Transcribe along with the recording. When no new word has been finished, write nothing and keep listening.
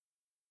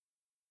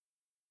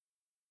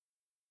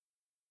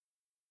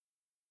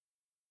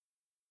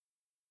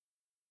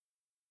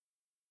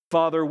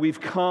Father, we've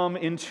come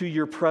into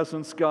your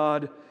presence,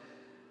 God,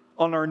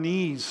 on our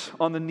knees,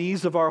 on the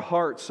knees of our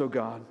hearts, oh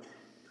God,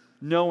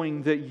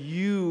 knowing that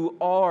you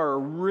are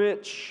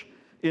rich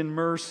in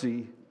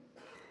mercy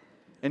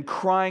and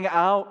crying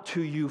out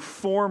to you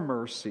for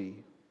mercy.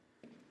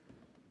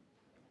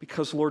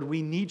 Because, Lord,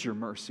 we need your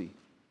mercy.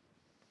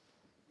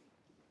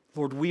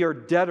 Lord, we are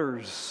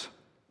debtors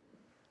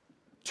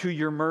to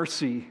your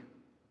mercy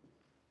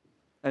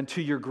and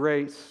to your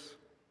grace.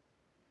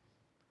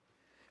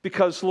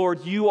 Because,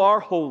 Lord, you are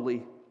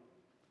holy,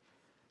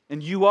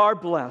 and you are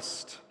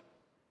blessed,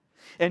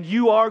 and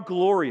you are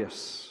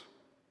glorious.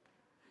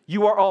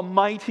 You are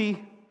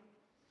almighty.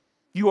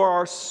 You are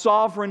our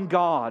sovereign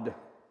God.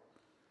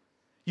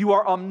 You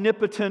are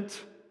omnipotent,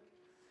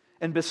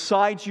 and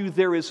beside you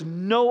there is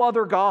no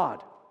other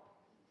God.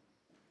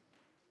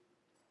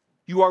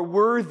 You are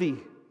worthy.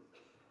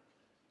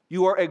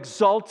 You are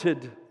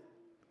exalted.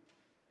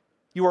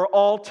 You are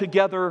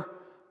altogether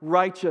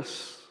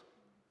righteous.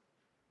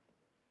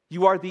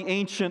 You are the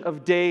Ancient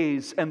of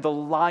Days and the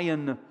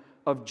Lion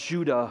of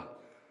Judah,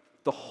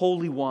 the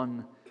Holy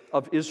One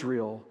of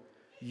Israel.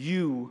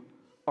 You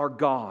are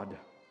God,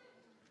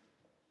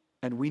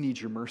 and we need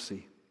your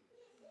mercy.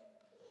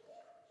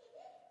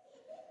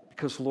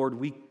 Because, Lord,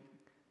 we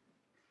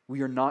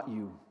are not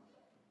you.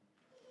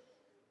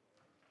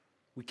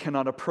 We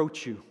cannot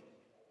approach you.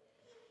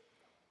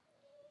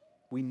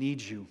 We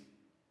need you.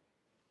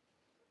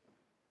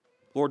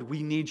 Lord,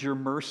 we need your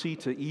mercy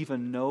to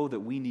even know that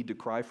we need to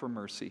cry for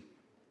mercy.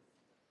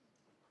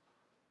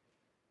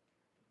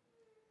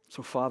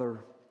 So,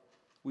 Father,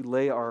 we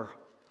lay our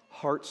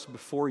hearts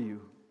before you.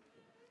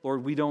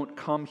 Lord, we don't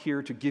come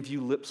here to give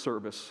you lip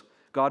service.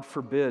 God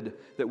forbid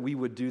that we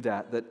would do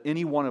that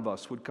any one of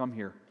us would come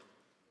here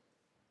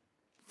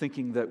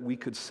thinking that we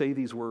could say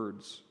these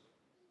words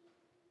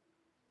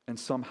and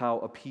somehow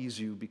appease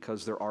you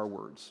because they're our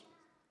words.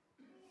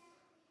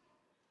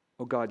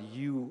 Oh God,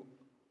 you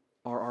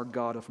are our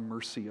God of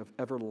mercy, of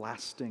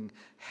everlasting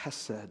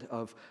hesed,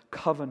 of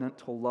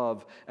covenantal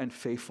love and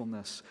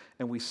faithfulness.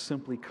 And we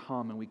simply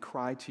come and we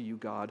cry to you,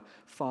 God,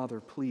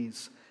 Father,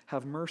 please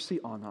have mercy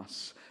on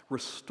us,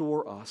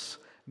 restore us,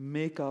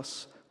 make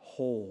us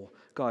whole.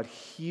 God,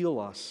 heal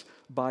us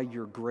by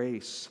your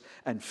grace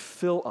and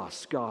fill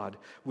us, God,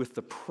 with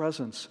the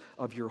presence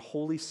of your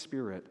Holy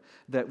Spirit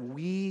that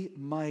we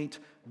might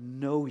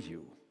know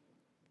you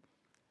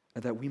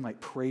and that we might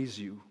praise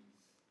you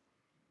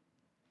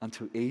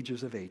unto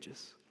ages of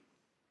ages.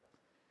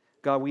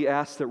 God, we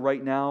ask that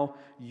right now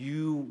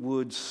you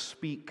would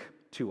speak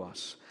to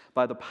us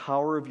by the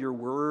power of your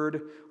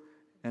word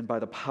and by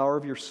the power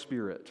of your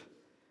Spirit.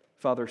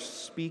 Father,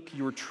 speak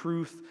your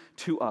truth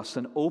to us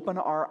and open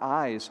our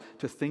eyes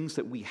to things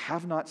that we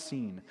have not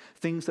seen,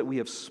 things that we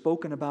have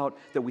spoken about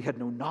that we had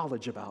no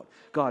knowledge about.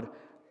 God,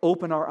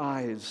 open our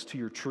eyes to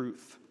your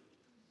truth.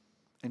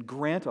 And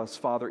grant us,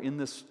 Father, in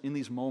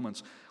these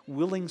moments,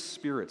 willing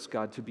spirits,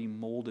 God, to be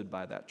molded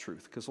by that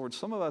truth. Because, Lord,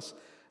 some of us,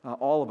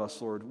 all of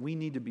us, Lord, we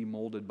need to be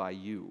molded by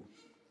you.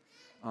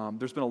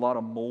 There's been a lot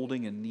of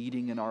molding and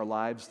kneading in our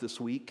lives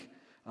this week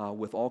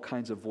with all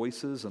kinds of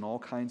voices and all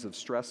kinds of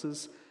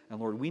stresses. And,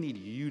 Lord, we need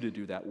you to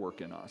do that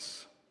work in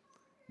us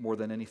more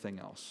than anything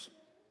else.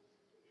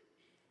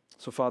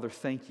 So, Father,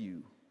 thank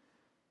you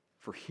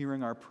for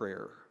hearing our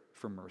prayer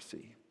for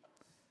mercy.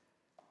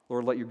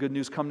 Lord, let your good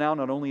news come now,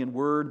 not only in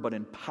word, but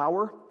in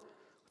power,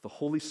 with the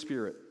Holy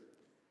Spirit,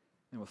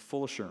 and with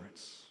full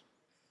assurance.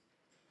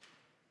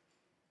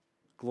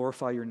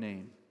 Glorify your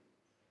name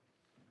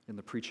in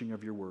the preaching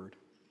of your word.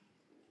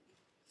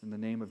 In the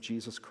name of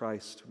Jesus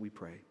Christ, we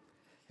pray.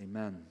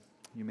 Amen.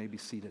 You may be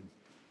seated.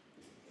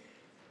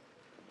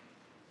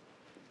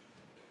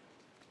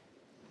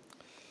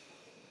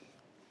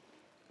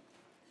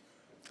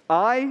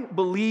 I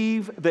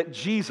believe that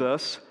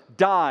Jesus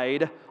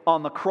died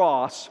on the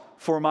cross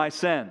for my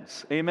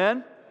sins.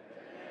 Amen?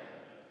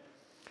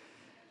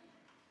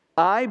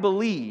 I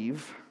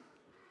believe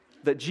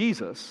that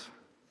Jesus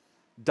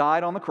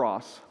died on the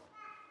cross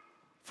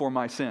for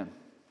my sin.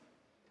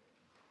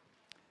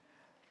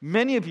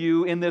 Many of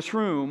you in this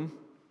room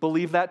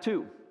believe that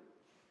too.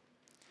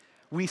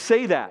 We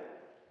say that,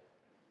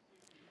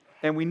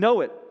 and we know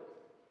it,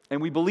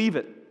 and we believe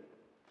it.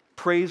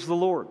 Praise the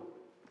Lord.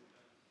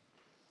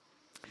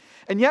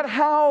 And yet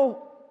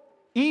how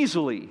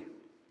easily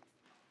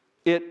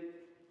it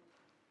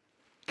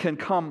can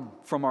come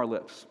from our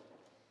lips.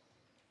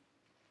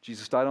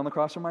 Jesus died on the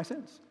cross for my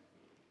sins.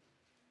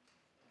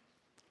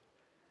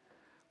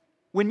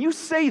 When you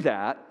say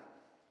that,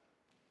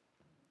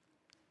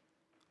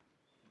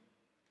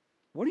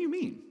 what do you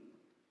mean?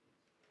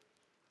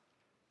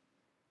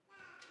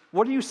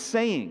 What are you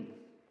saying?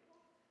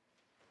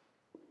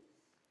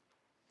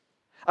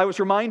 I was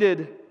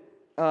reminded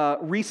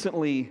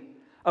recently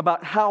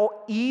about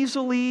how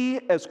easily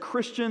as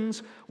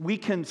Christians we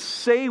can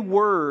say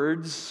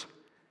words,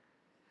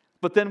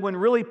 but then when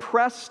really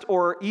pressed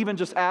or even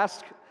just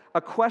asked a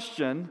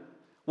question,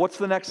 what's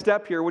the next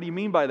step here? What do you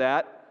mean by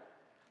that?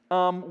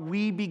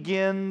 We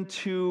begin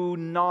to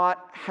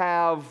not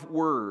have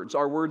words.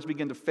 Our words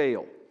begin to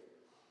fail.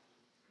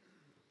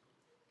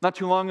 Not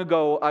too long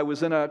ago, I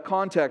was in a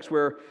context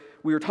where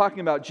we were talking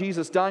about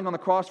Jesus dying on the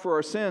cross for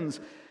our sins,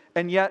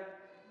 and yet,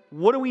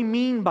 what do we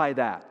mean by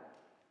that?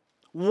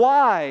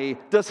 Why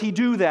does he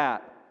do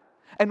that?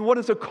 And what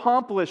is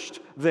accomplished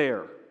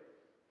there?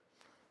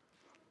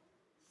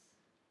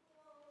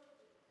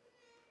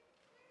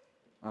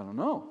 I don't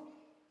know.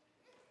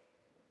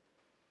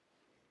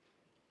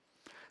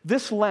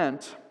 This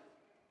Lent,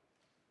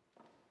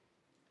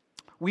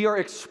 we are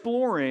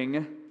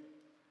exploring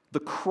the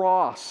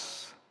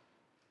cross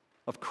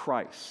of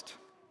Christ.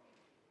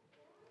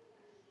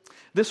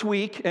 This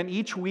week and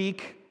each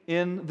week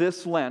in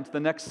this Lent, the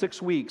next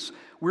 6 weeks,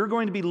 we're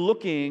going to be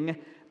looking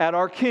at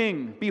our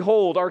King.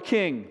 Behold, our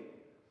King,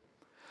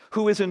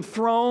 who is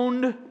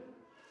enthroned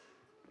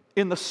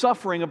in the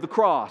suffering of the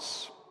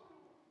cross,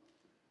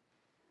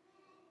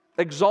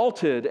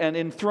 exalted and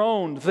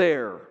enthroned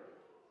there.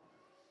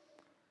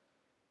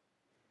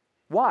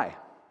 Why?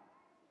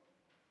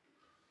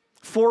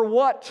 For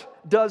what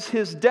does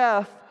his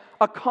death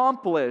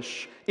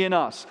accomplish in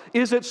us?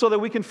 Is it so that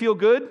we can feel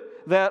good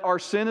that our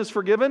sin is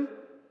forgiven?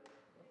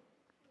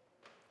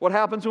 What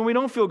happens when we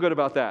don't feel good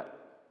about that?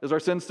 Is our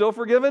sin still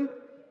forgiven?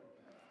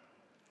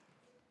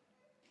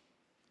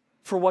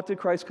 For what did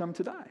Christ come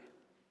to die?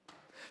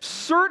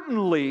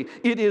 Certainly,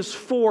 it is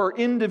for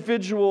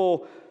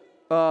individual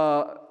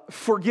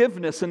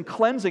forgiveness and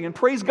cleansing, and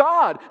praise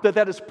God that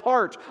that is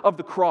part of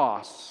the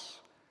cross.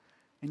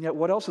 And yet,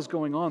 what else is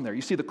going on there?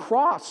 You see, the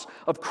cross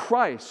of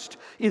Christ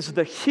is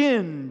the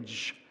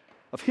hinge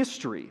of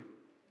history.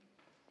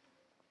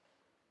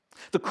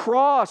 The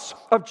cross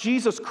of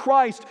Jesus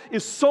Christ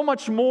is so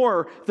much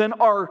more than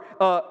our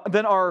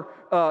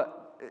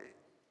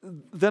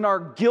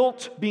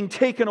guilt being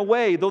taken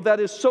away, though that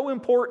is so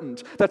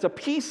important. That's a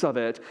piece of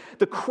it.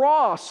 The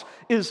cross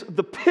is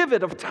the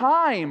pivot of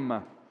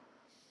time.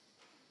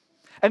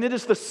 And it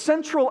is the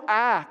central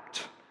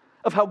act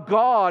of how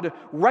God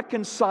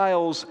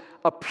reconciles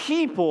a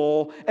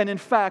people, and in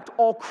fact,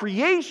 all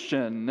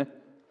creation,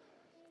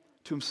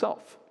 to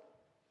himself.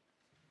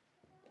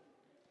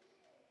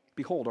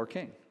 Behold, our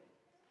King.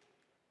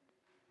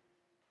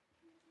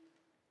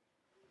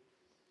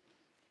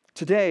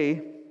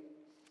 Today,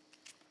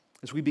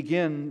 as we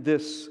begin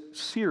this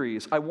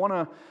series, I want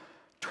to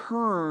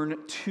turn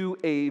to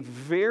a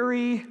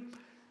very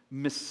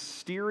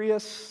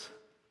mysterious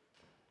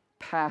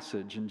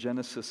passage in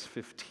Genesis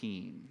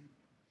 15.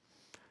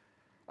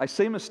 I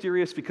say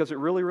mysterious because it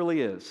really, really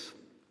is.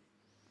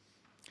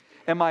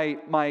 And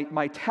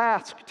my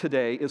task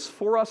today is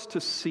for us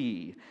to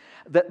see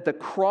that the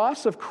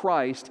cross of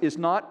Christ is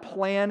not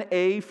plan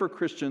A for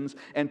Christians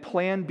and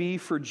plan B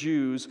for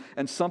Jews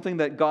and something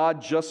that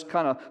God just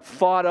kind of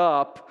thought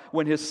up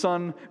when his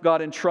son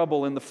got in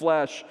trouble in the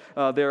flesh,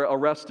 they're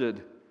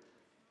arrested.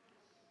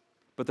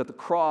 But that the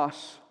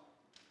cross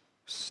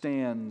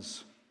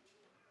stands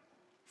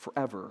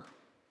forever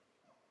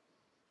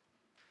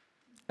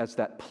as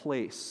that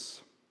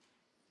place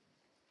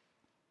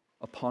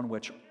upon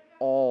which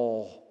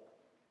all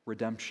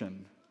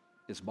redemption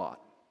is bought.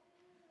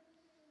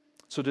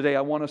 So today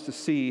I want us to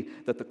see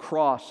that the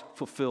cross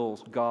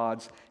fulfills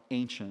God's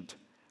ancient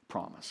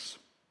promise.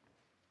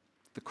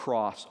 The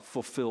cross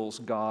fulfills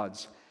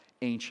God's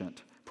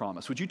ancient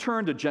promise. Would you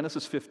turn to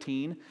Genesis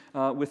 15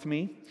 with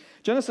me?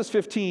 Genesis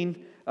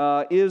 15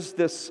 is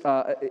this,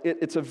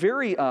 it's a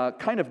very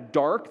kind of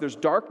dark, there's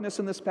darkness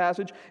in this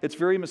passage, it's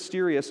very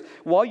mysterious.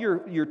 While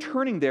you're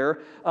turning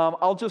there,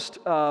 I'll just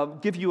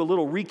give you a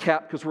little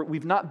recap because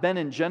we've not been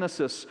in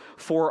Genesis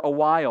for a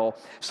while.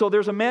 So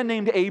there's a man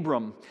named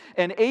Abram,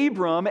 and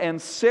Abram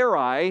and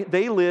Sarai,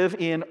 they live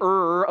in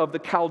Ur of the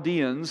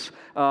Chaldeans,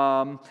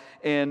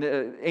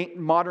 in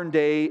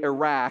modern-day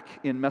Iraq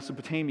in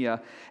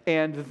Mesopotamia,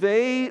 and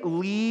they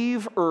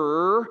leave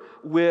Ur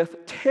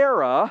with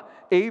Terah,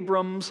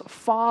 Abram's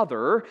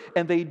father,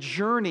 and they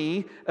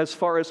journey as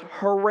far as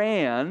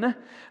Haran,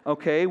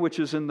 okay, which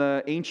is in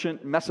the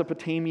ancient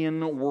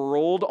Mesopotamian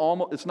world.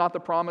 It's not the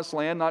Promised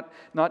Land,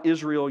 not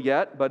Israel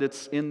yet, but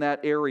it's in that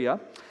area.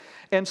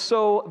 And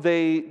so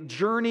they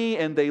journey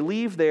and they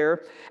leave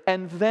there,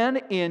 and then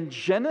in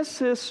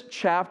Genesis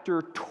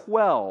chapter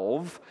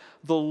 12,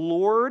 the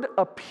Lord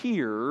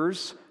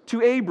appears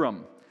to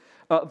Abram.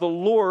 The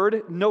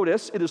Lord,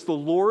 notice, it is the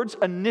Lord's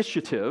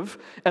initiative,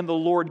 and the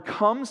Lord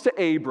comes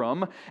to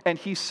Abram, and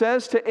he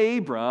says to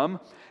Abram,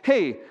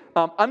 hey,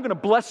 I'm going to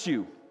bless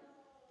you,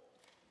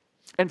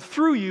 and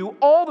through you,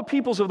 all the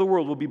peoples of the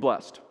world will be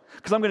blessed,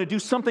 because I'm going to do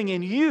something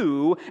in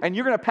you, and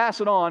you're going to pass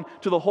it on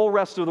to the whole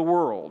rest of the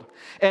world.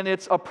 And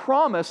it's a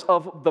promise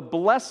of the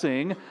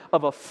blessing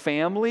of a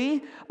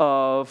family,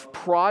 of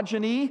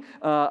progeny,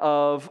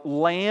 of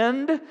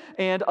land,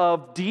 and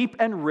of deep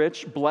and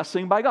rich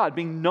blessing by God,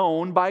 being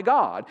known by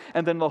God.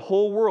 And then the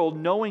whole world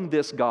knowing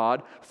this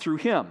God through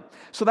him.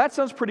 So that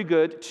sounds pretty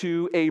good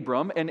to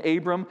Abram, and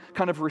Abram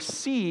kind of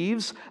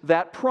receives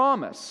that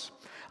promise.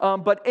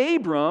 But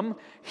Abram,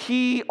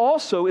 he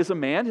also is a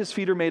man, his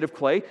feet are made of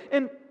clay,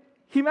 and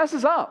he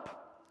messes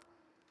up.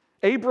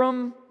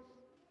 Abram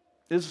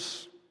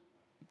is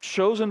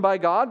chosen by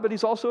God, but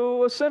he's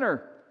also a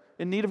sinner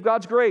in need of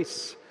God's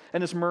grace.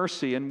 and His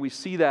mercy, and we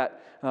see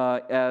that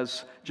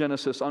as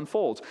Genesis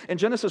unfolds. In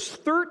Genesis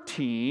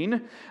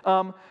 13,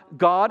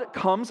 God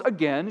comes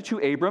again to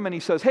Abram, and He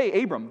says,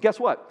 hey, Abram, guess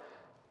what?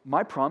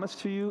 My promise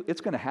to you,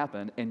 it's going to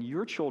happen, and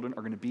your children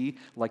are going to be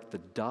like the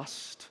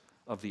dust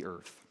of the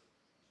earth.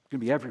 It's going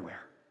to be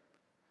everywhere.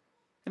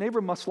 And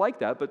Abram must like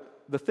that, but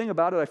the thing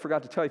about it I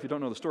forgot to tell you if you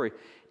don't know the story,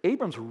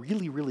 Abram's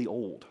really, really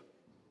old.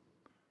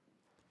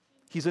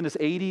 He's in his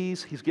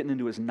 80s, he's getting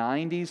into his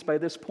 90s by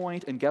this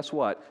point, and guess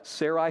what?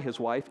 Sarai, his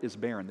wife, is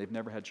barren. They've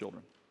never had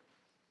children.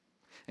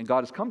 And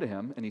God has come to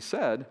him, and He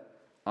said,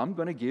 I'm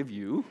going to give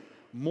you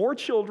more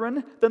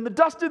children than the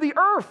dust of the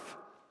earth.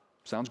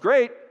 Sounds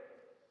great.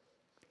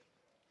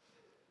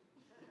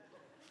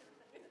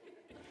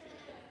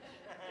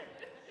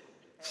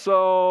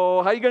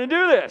 So how are you going to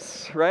do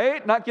this,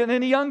 right? Not getting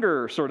any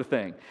younger sort of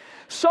thing.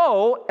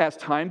 So, as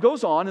time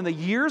goes on and the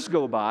years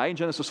go by, in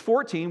Genesis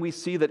 14, we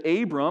see that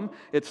Abram,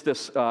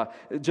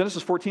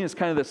 Genesis 14 is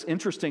kind of this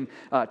interesting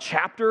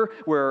chapter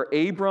where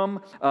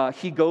Abram,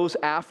 he goes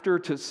after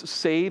to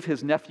save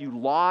his nephew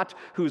Lot,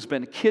 who's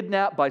been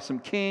kidnapped by some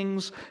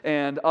kings,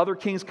 and other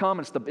kings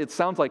come. It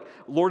sounds like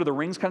Lord of the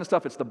Rings kind of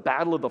stuff. It's the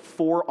battle of the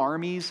four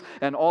armies,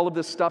 and all of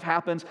this stuff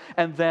happens.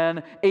 And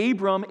then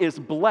Abram is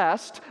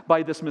blessed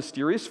by this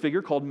mysterious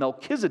figure called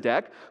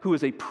Melchizedek, who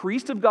is a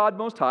priest of God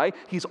Most High.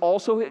 He's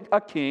also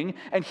a king,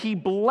 and he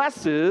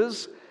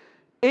blesses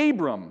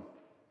Abram,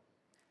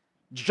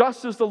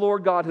 just as the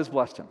Lord God has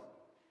blessed him.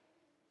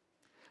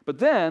 But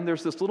then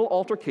there's this little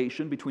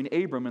altercation between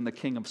Abram and the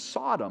king of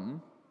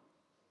Sodom.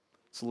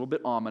 It's a little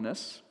bit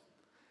ominous,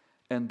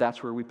 and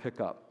that's where we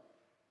pick up.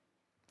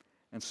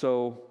 And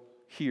so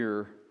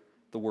hear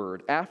the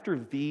word. After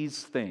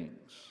these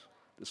things,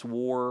 this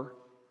war,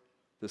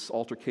 this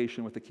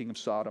altercation with the king of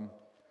Sodom,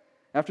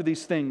 after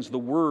these things, the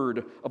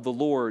word of the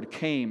Lord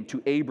came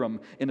to Abram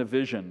in a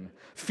vision.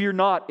 Fear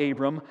not,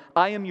 Abram,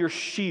 I am your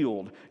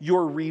shield.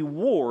 Your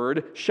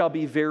reward shall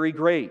be very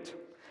great.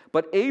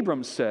 But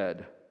Abram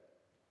said,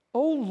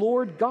 O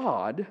Lord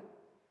God,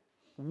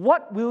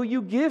 what will you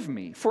give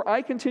me? For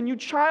I continue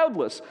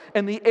childless,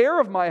 and the heir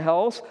of my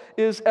house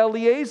is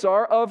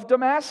Eleazar of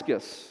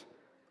Damascus.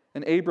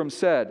 And Abram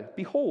said,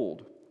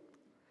 Behold,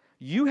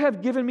 you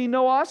have given me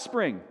no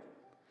offspring,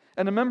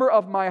 and a member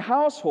of my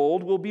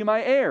household will be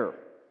my heir.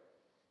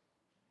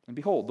 And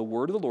behold, the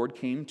word of the Lord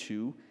came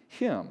to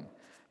him.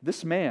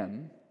 This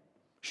man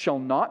shall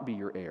not be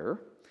your heir.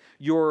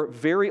 Your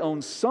very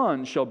own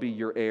son shall be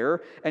your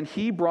heir. And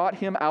he brought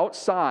him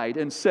outside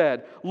and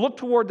said, Look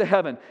toward the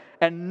heaven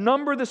and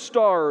number the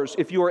stars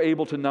if you are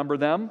able to number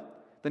them.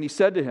 Then he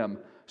said to him,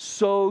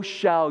 So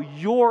shall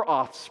your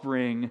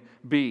offspring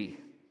be.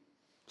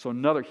 So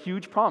another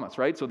huge promise,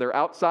 right? So they're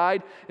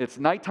outside, it's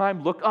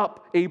nighttime, look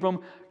up,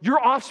 Abram,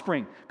 your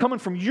offspring, coming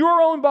from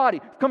your own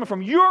body, coming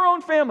from your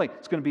own family,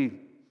 it's going to be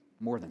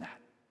more than that.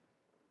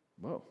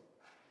 Whoa.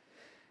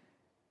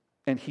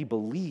 And he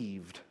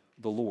believed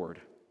the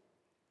Lord,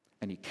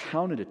 and He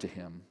counted it to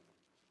him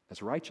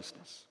as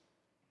righteousness.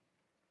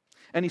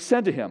 And He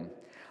said to him,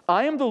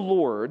 I am the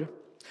Lord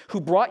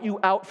who brought you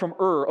out from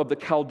Ur of the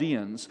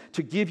Chaldeans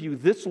to give you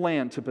this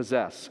land to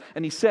possess.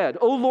 And he said,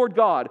 O Lord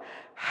God,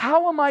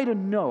 how am I to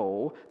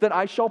know that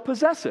I shall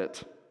possess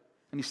it?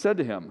 And He said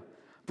to him,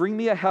 Bring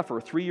me a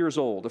heifer 3 years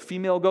old, a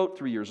female goat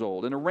 3 years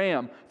old, and a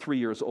ram 3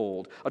 years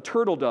old, a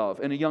turtle dove,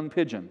 and a young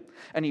pigeon.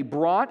 And he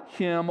brought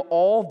him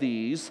all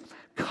these,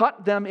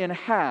 cut them in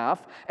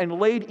half, and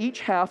laid each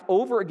half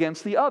over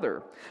against the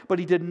other. But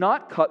he did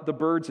not cut the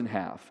birds in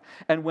half.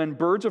 And when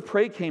birds of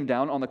prey came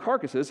down on the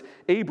carcasses,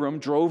 Abram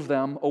drove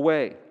them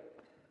away.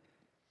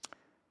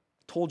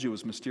 Told you it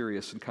was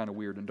mysterious and kind of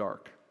weird and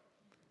dark.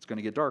 It's going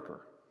to get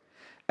darker.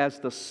 As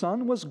the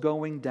sun was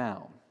going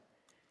down,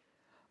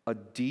 a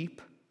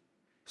deep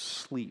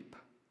sleep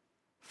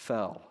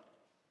fell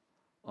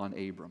on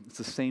Abram. It's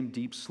the same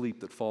deep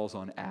sleep that falls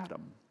on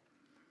Adam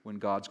when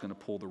God's going to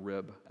pull the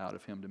rib out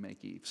of him to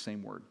make Eve.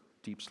 Same word,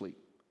 deep sleep.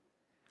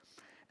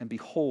 And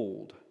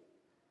behold,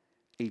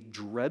 a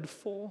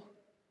dreadful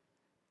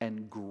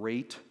and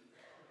great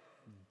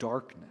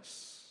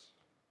darkness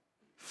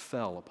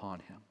fell upon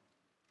him.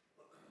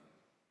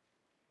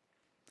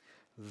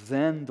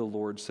 Then the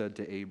Lord said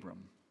to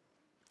Abram,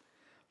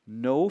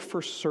 Know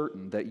for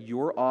certain that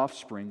your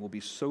offspring will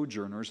be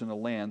sojourners in a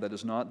land that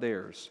is not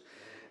theirs,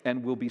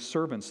 and will be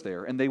servants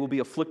there, and they will be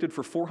afflicted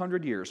for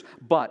 400 years.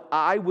 But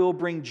I will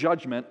bring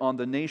judgment on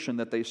the nation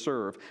that they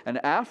serve,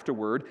 and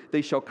afterward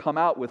they shall come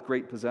out with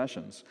great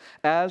possessions.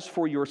 As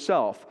for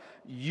yourself,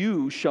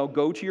 you shall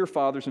go to your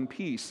fathers in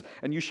peace,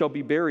 and you shall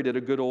be buried at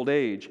a good old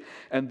age.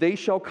 And they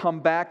shall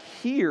come back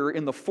here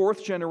in the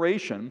 4th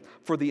generation,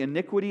 for the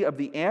iniquity of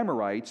the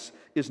Amorites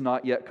is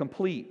not yet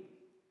complete.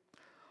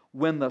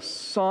 When the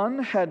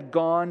sun had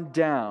gone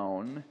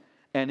down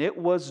and it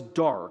was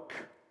dark,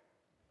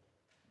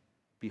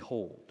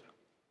 behold,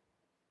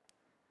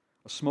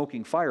 a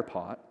smoking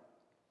firepot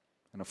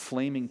and a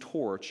flaming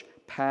torch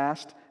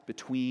passed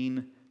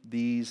between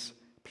these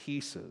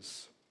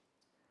pieces.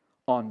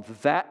 On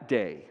that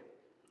day,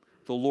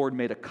 the Lord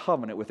made a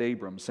covenant with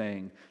Abram,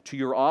 saying, "To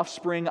your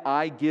offspring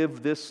I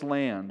give this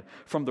land,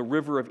 from the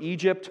river of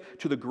Egypt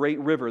to the great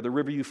river, the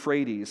river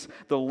Euphrates,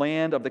 the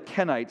land of the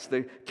Kenites,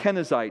 the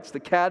Kenizzites, the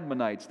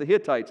Cadmonites, the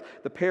Hittites,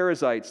 the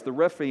Perizzites, the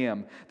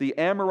Rephaim, the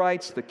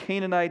Amorites, the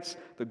Canaanites,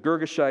 the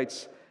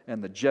Girgashites,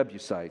 and the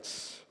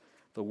Jebusites."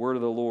 The word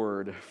of the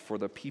Lord for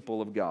the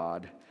people of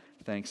God.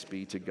 Thanks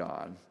be to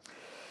God.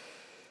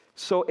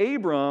 So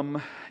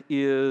Abram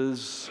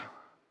is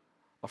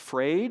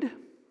afraid.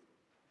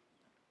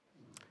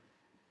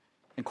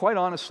 And quite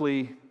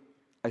honestly,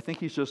 I think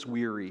he's just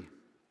weary.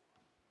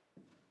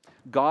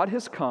 God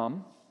has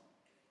come.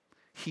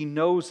 He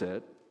knows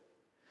it.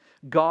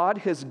 God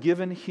has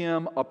given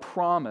him a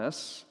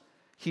promise.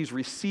 He's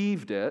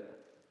received it.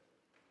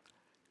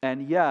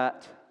 And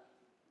yet,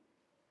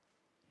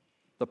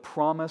 the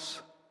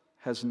promise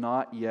has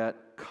not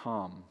yet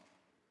come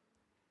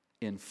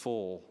in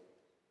full.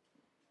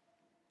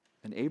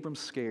 And Abram's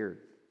scared.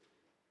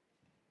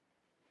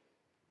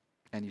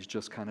 And he's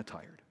just kind of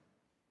tired.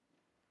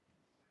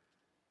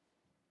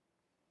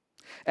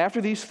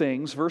 After these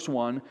things, verse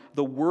 1,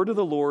 the word of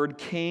the Lord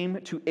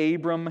came to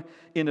Abram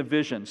in a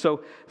vision.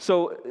 So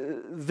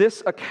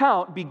this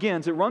account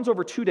begins, it runs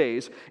over 2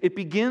 days. It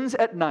begins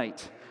at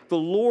night. The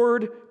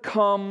Lord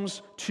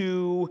comes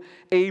to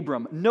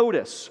Abram.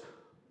 Notice,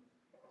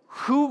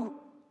 who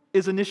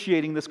is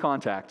initiating this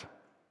contact?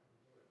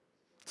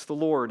 It's the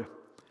Lord.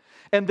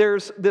 And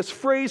there's this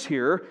phrase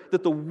here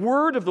that the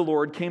word of the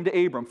Lord came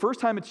to Abram.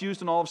 First time it's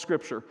used in all of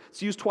Scripture.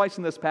 It's used twice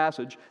in this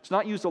passage. It's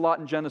not used a lot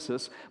in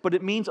Genesis, but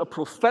it means a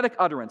prophetic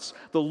utterance.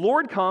 The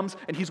Lord comes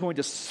and he's going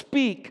to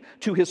speak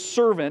to his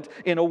servant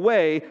in a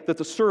way that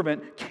the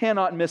servant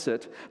cannot miss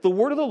it. The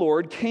word of the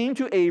Lord came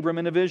to Abram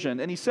in a vision,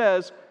 and he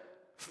says,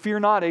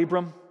 "Fear not,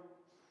 Abram.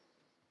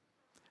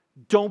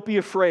 Don't be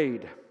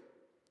afraid."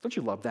 Don't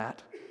you love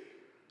that?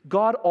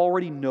 God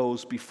already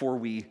knows before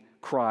we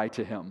cry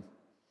to him.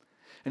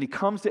 And he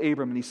comes to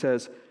Abram and he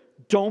says,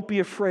 "Don't be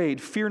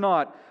afraid, fear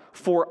not,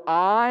 for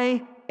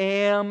I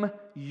am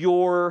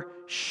your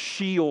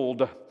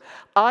shield.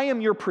 I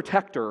am your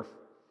protector.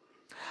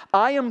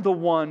 I am the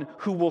one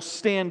who will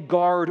stand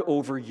guard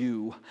over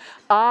you.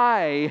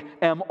 I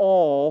am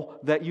all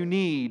that you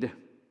need.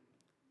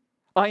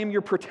 I am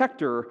your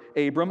protector,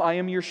 Abram. I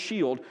am your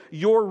shield.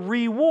 Your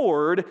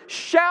reward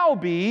shall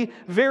be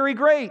very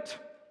great."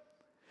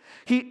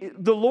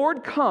 The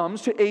Lord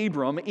comes to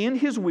Abram in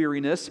his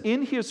weariness,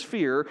 in his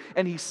fear,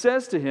 and he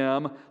says to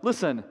him,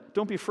 "Listen,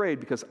 don't be afraid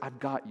because I've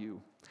got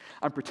you.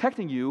 I'm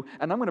protecting you,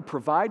 and I'm going to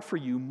provide for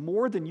you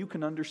more than you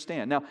can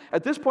understand." Now,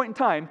 at this point in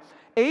time,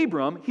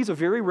 Abram, he's a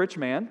very rich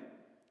man.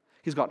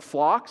 He's got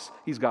flocks,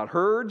 he's got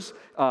herds,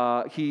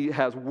 he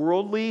has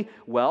worldly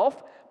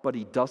wealth, but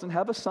he doesn't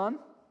have a son,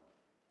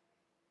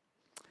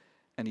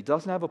 and he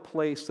doesn't have a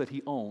place that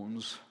he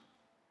owns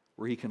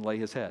where he can lay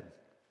his head.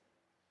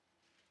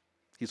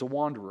 He's a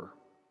wanderer,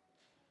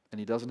 and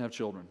he doesn't have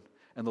children.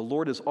 And the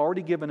Lord has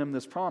already given him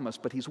this promise,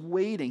 but he's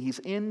waiting. He's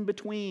in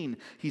between.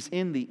 He's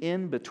in the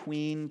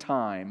in-between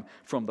time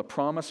from the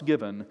promise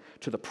given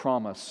to the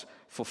promise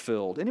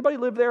fulfilled. Anybody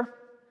live there?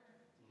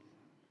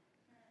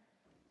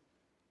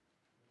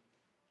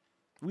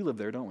 We live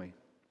there, don't we?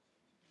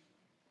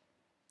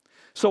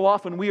 So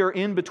often we are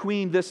in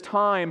between this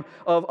time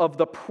of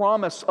the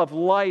promise of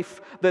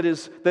life that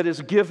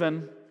is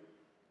given.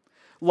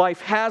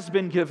 Life has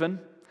been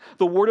given.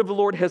 The word of the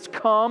Lord has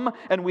come,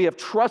 and we have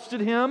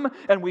trusted him,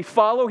 and we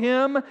follow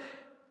him.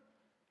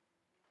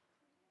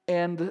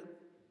 And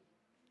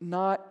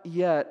not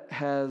yet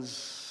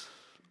has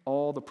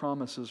all the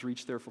promises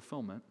reached their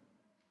fulfillment.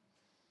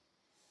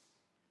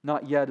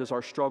 Not yet is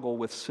our struggle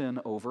with sin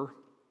over.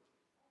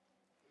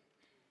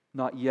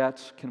 Not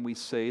yet can we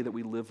say that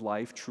we live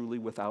life truly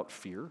without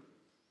fear.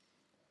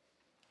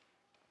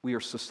 We are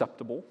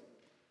susceptible.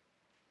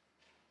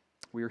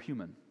 We are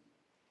human.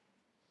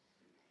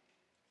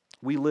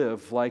 We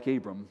live like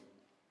Abram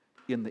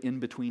in the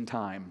in-between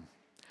time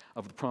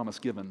of the promise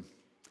given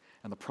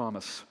and the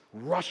promise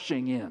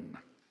rushing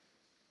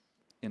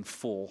in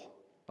full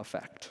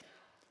effect.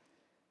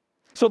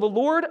 So the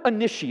Lord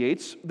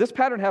initiates, this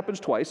pattern happens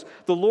twice,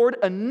 the Lord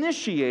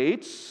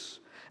initiates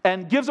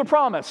and gives a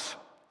promise.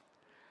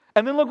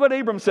 And then look what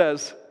Abram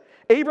says.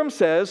 Abram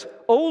says,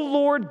 O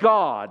Lord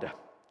God,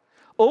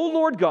 what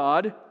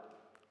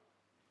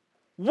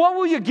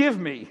will you give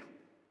me?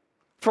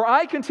 For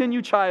I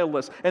continue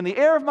childless, and the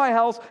heir of my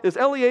house is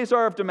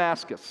Eleazar of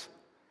Damascus.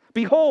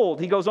 Behold,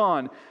 he goes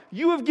on,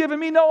 you have given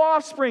me no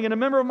offspring, and a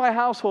member of my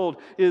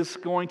household is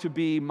going to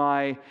be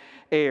my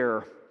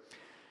heir.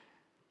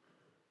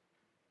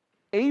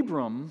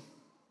 Abram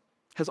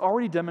has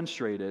already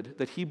demonstrated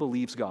that he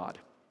believes God.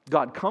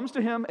 God comes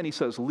to him and he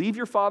says, leave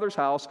your father's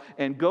house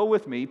and go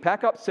with me,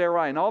 pack up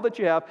Sarai and all that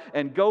you have,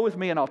 and go with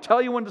me, and I'll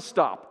tell you when to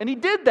stop. And he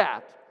did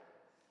that.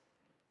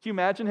 Can you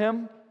imagine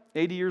him,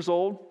 80 years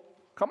old?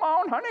 Come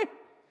on, honey.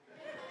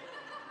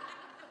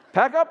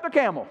 Pack up the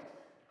camel.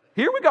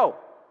 Here we go.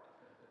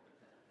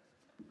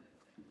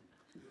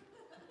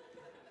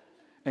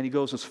 And he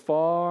goes as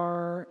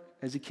far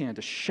as he can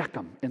to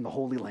Shechem in the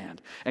Holy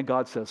Land. And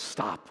God says,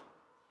 stop.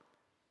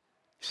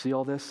 You see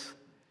all this?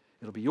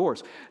 It'll be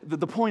yours.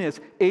 The point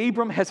is,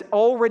 Abram has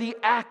already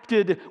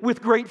acted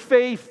with great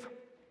faith.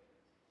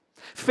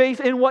 Faith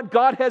in what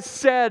God has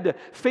said,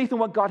 faith in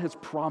what God has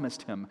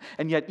promised him.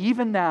 And yet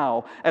even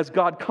now, as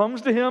God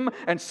comes to him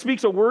and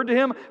speaks a word to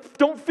him,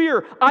 don't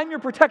fear, I'm your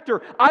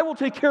protector, I will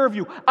take care of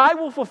you, I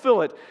will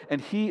fulfill it.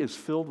 And he is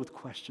filled with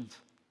questions.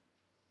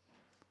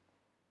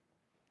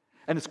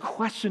 And his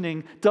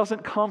questioning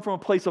doesn't come from a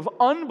place of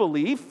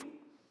unbelief.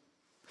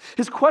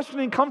 His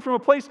questioning comes from a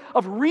place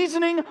of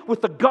reasoning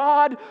with the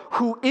God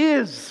who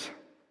is.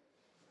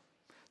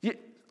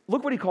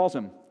 Look what he calls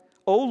him.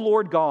 O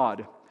Lord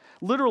God.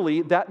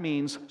 Literally, that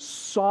means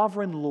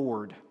sovereign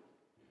Lord.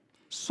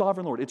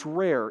 Sovereign Lord. It's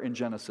rare in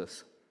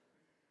Genesis.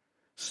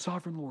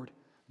 Sovereign Lord,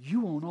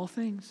 you own all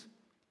things.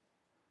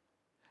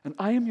 And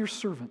I am your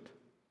servant.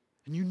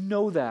 And you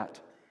know that.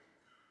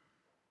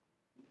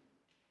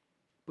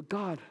 But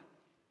God,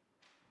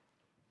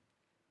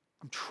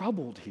 I'm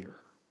troubled here.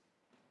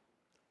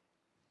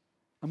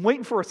 I'm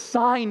waiting for a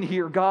sign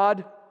here,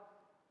 God.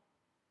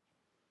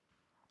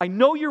 I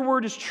know your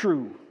word is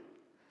true,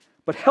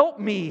 but help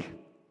me.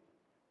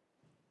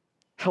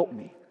 Help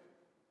me.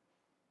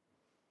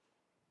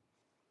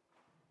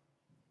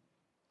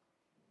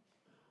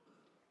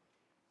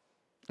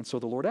 And so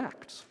the Lord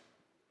acts.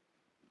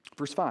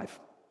 Verse 5.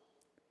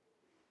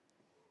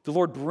 The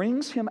Lord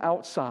brings him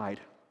outside.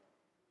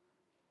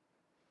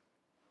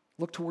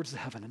 Look towards the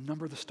heaven and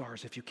number the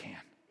stars if you can.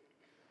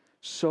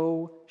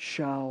 So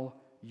shall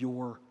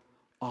your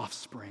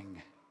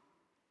offspring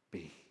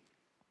be.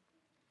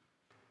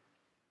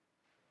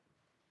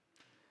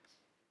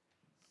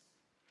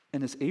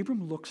 And as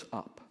Abram looks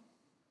up,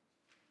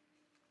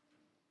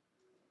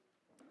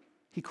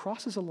 he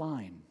crosses a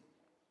line.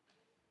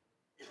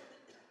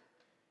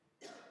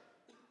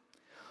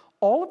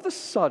 All of a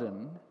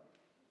sudden,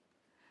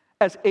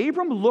 as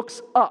Abram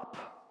looks up,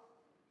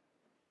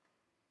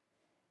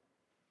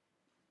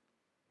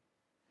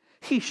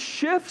 he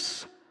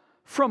shifts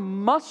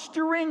from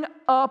mustering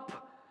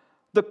up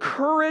the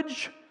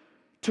courage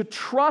to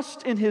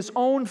trust in his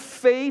own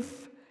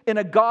faith in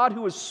a God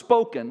who has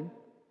spoken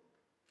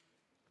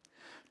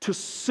to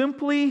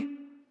simply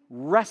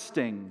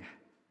resting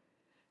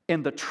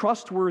in the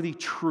trustworthy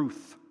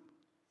truth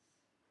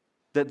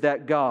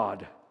that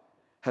God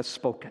has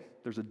spoken.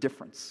 There's a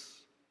difference.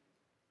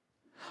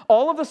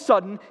 All of a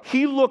sudden,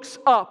 he looks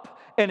up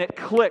and it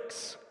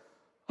clicks.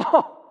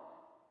 Oh,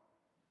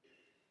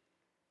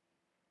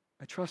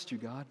 I trust you,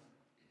 God.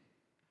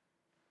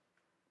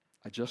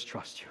 I just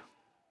trust you.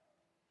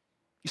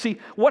 You see,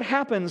 what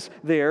happens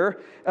there,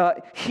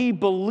 he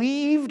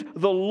believed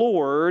the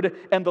Lord,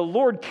 and the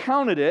Lord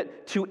counted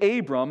it to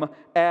Abram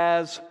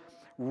as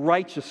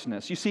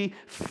righteousness. You see,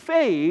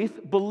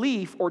 faith,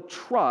 belief, or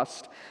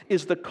trust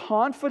is the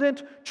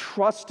confident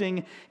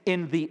trusting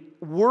in the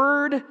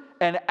word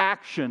and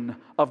action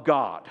of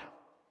God.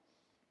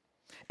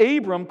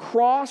 Abram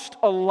crossed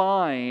a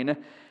line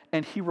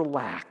and he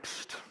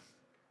relaxed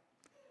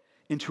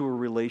into a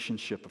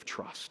relationship of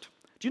trust.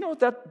 Do you know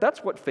what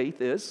that's what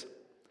faith is?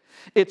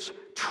 It's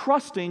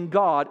trusting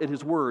God at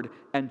His Word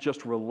and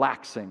just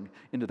relaxing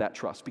into that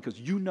trust because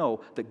you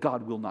know that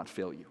God will not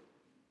fail you.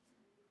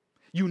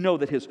 You know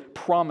that His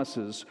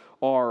promises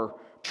are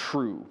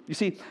true. You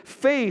see,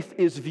 faith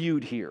is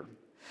viewed here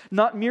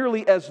not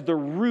merely as the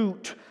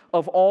root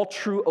of all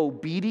true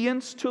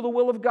obedience to the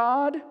will of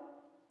God,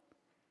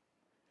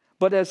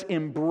 but as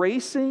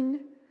embracing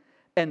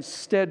and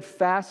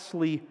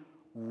steadfastly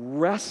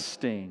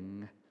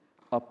resting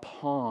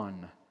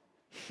upon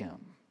Him.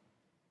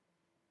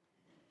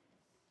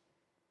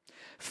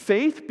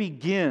 Faith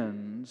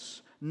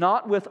begins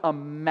not with a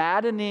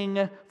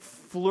maddening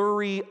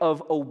flurry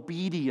of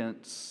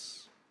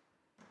obedience.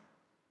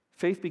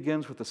 Faith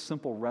begins with a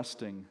simple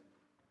resting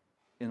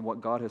in what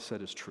God has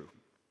said is true.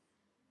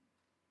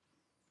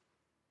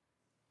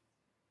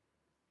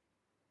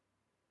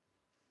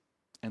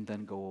 And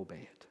then go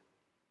obey it.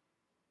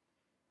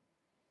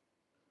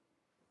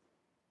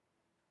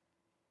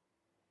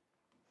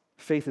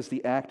 Faith is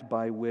the act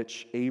by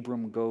which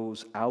Abram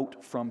goes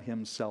out from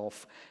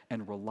himself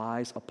and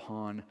relies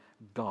upon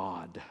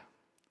God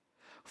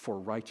for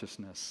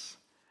righteousness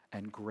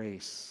and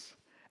grace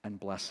and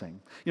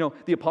blessing. You know,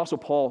 the Apostle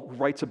Paul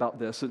writes about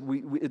this.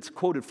 It's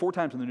quoted 4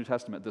 times in the New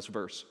Testament, this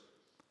verse,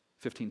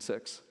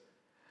 15:6.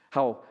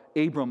 How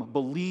Abram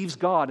believes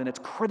God and it's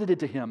credited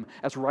to him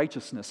as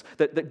righteousness.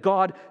 That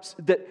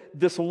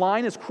this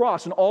line is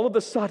crossed and all of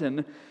a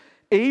sudden,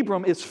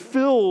 Abram is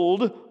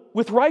filled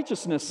with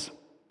righteousness.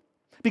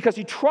 Because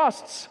he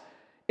trusts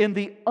in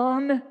the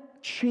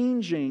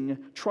unchanging,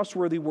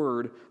 trustworthy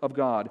word of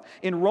God.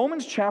 In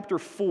Romans chapter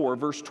 4,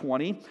 verse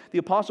 20, the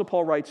Apostle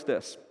Paul writes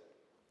this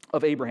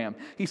of Abraham.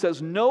 He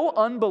says, "No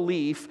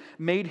unbelief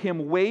made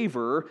him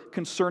waver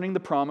concerning the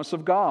promise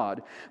of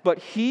God, but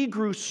he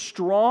grew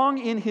strong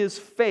in his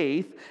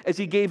faith as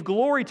he gave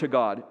glory to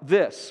God."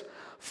 This,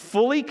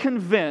 fully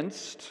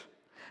convinced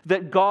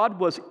that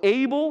God was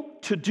able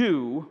to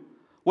do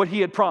what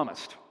he had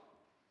promised.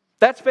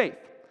 That's faith.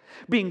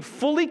 being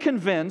fully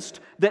convinced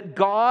that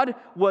God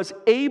was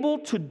able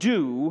to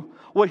do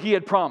what he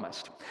had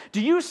promised.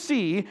 Do you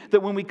see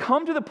that when we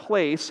come to the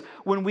place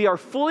when we are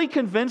fully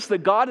convinced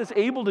that God is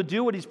able to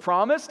do what he's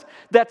promised,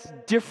 that's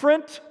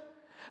different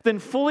than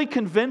fully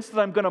convinced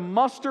that I'm going to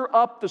muster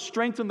up the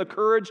strength and the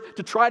courage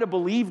to try to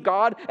believe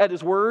God at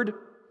his word?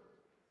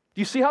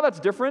 Do you see how that's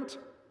different?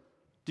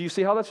 Do you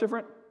see how that's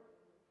different?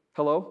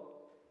 Hello?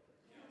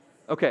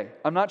 Okay,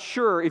 I'm not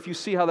sure if you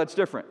see how that's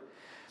different.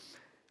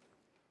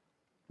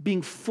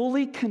 Being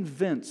fully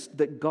convinced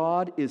that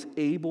God is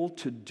able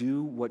to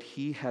do what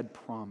he had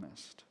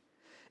promised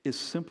is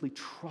simply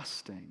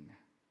trusting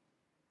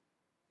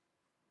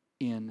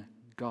in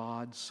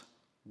God's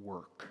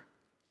work.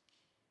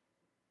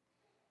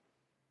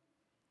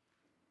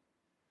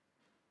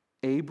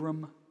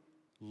 Abram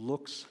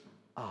looks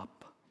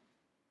up,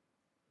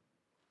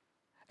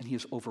 and he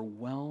is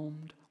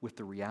overwhelmed with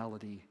the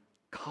reality,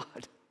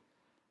 God,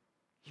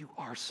 you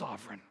are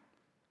sovereign.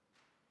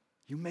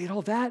 You made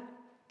all that.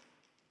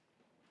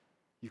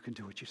 You can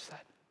do what you said.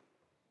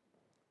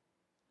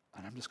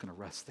 And I'm just going to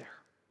rest there.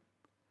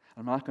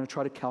 I'm not going to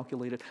try to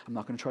calculate it. I'm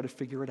not going to try to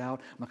figure it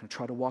out. I'm not going to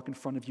try to walk in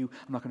front of you.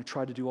 I'm not going to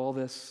try to do all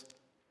this.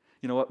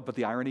 You know what? But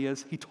the irony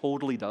is, he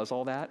totally does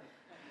all that.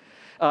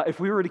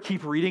 If we were to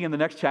keep reading in the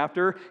next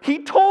chapter,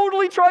 he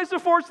totally tries to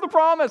force the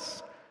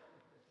promise.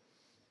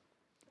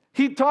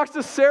 He talks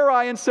to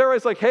Sarai, and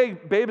Sarai's like, hey,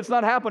 babe, it's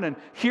not happening.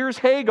 Here's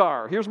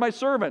Hagar. Here's my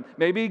servant.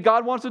 Maybe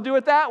God wants to do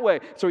it that way.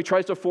 So he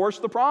tries to force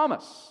the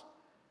promise.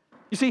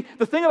 You see,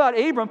 the thing about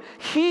Abram,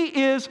 he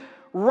is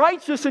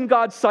righteous in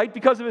God's sight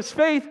because of his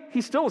faith.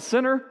 He's still a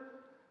sinner.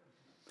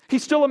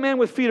 He's still a man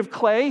with feet of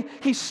clay.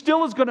 He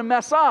still is going to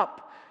mess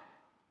up.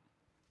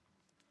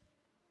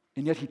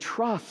 And yet he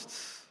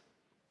trusts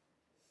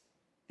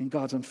in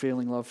God's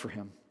unfailing love for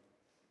him.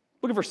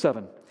 Look at verse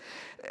 7.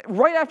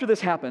 Right after this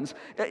happens,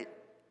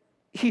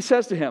 he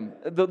says to him,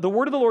 the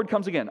word of the Lord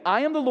comes again.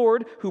 I am the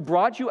Lord who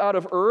brought you out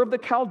of Ur of the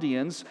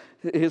Chaldeans,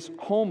 his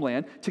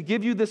homeland, to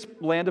give you this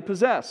land to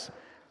possess.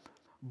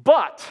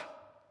 But,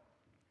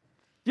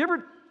 do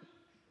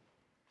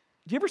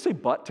you ever say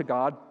but to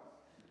God?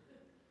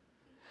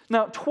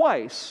 Now,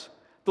 twice,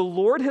 the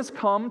Lord has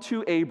come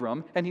to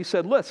Abram and he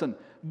said, listen,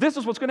 this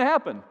is what's going to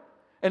happen.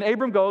 And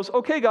Abram goes,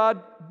 okay,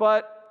 God,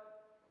 but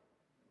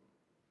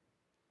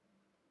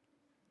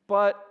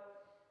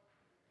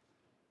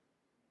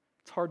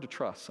it's hard to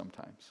trust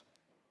sometimes.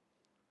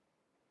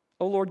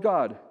 Oh, Lord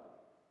God,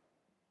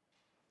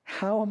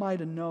 how am I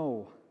to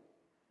know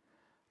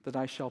that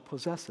I shall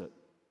possess it?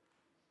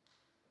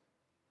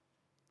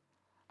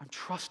 I'm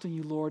trusting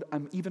you, Lord.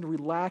 I'm even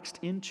relaxed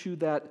into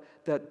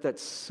that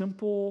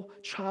simple,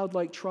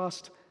 childlike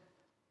trust.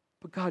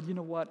 But God, you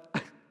know what?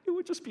 It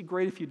would just be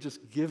great if you'd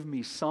just give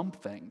me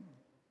something.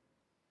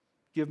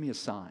 Give me a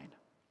sign.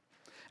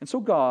 And so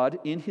God,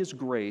 in his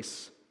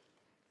grace,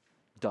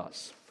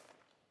 does.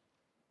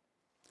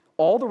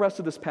 All the rest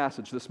of this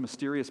passage, this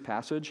mysterious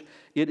passage,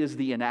 it is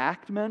the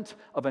enactment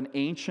of an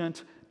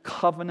ancient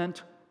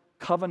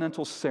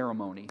covenantal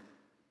ceremony.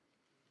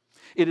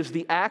 It is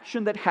the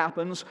action that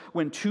happens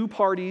when two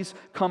parties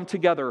come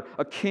together,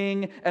 a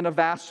king and a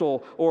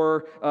vassal,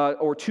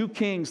 or two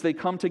kings, they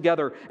come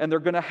together and they're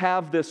going to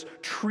have this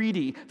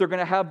treaty, they're going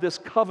to have this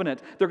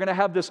covenant, they're going to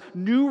have this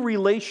new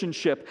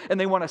relationship, and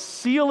they want to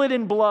seal it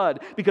in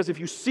blood, because if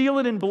you seal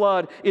it in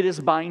blood, it is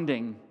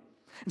binding.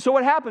 And so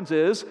what happens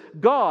is,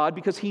 God,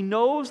 because he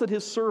knows that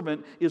his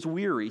servant is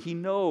weary, he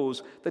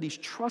knows that he's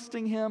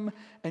trusting him,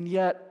 and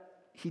yet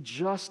he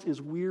just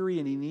is weary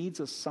and he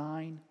needs a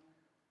sign.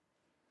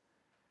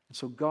 And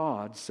so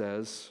God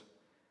says,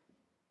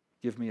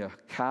 give me a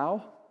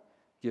cow,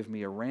 give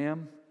me a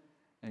ram,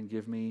 and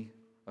give me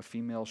a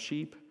female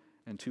sheep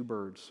and 2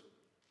 birds.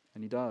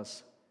 And he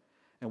does.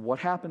 And what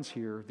happens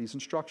here, these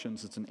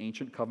instructions, it's an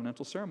ancient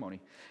covenantal ceremony.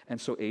 And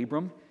so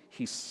Abram,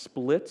 he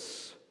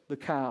splits the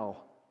cow,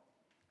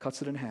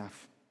 cuts it in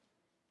half,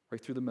 right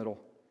through the middle,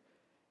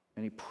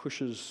 and he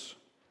pushes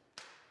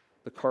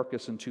the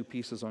carcass in 2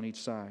 pieces on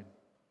each side.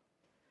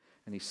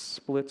 And he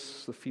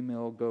splits the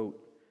female goat,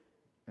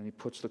 and he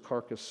puts the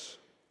carcass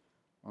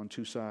on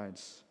 2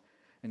 sides.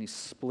 And he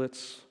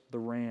splits the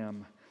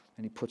ram,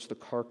 and he puts the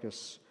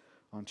carcass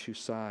on 2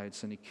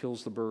 sides. And he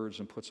kills the birds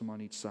and puts them on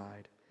each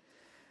side.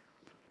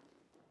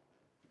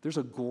 There's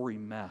a gory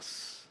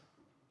mess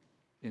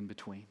in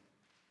between.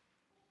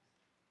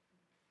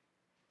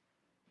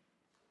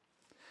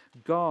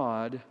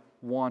 God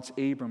wants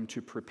Abram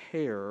to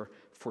prepare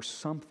for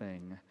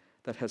something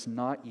that has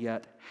not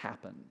yet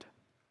happened,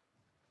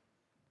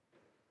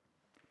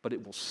 but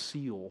it will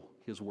seal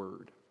his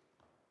word.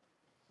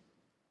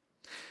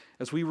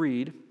 As we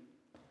read,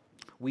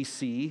 we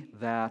see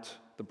that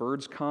the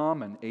birds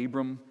come and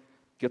Abram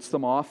gets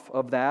them off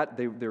of that.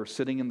 They're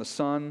sitting in the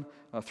sun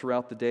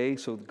throughout the day.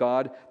 So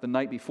God, the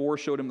night before,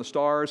 showed him the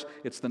stars.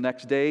 It's the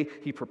next day.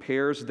 He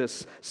prepares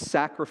this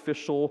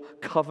sacrificial,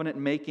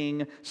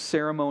 covenant-making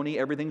ceremony.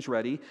 Everything's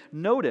ready.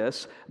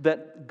 Notice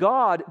that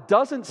God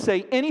doesn't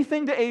say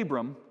anything to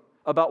Abram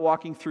about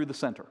walking through the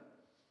center.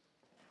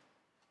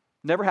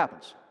 Never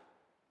happens.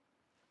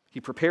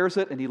 He prepares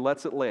it and he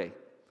lets it lay.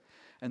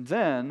 And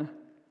then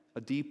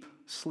a deep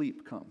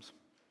sleep comes.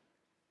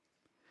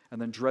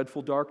 And then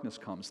dreadful darkness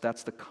comes.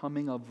 That's the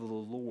coming of the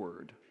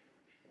Lord.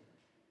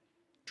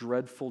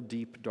 Dreadful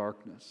deep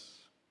darkness.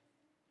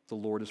 The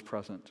Lord is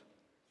present.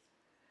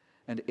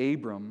 And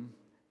Abram,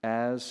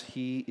 as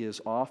he is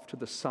off to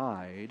the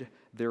side,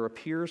 there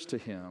appears to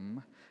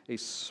him a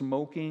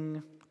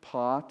smoking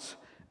pot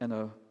and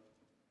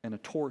a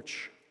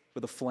torch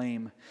with a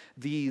flame.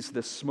 This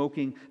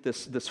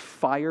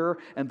fire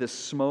and this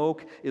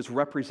smoke is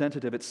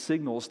representative. It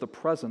signals the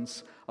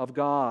presence of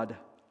God.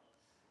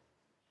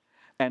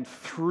 And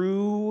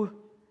through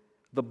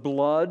the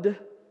blood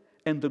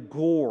and the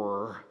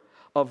gore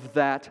of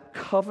that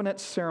covenant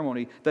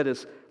ceremony that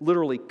is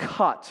literally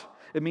cut.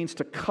 It means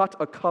to cut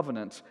a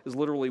covenant, is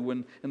literally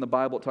when in the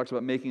Bible it talks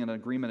about making an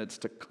agreement, it's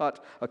to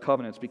cut a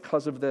covenant. It's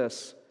because of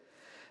this.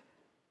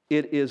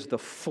 It is the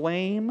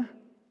flame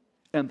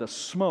and the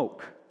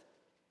smoke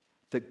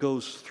that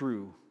goes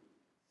through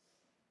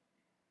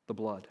the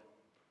blood.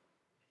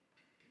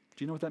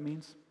 Do you know what that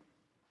means?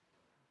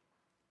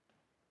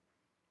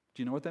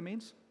 Do you know what that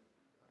means?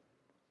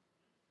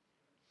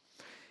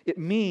 It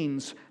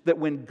means that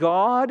when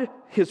God,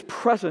 His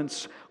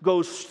presence,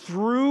 goes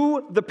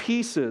through the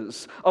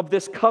pieces of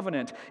this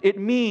covenant, it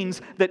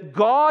means that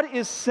God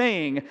is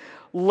saying,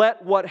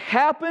 let what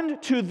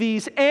happened to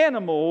these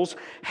animals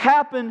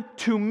happen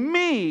to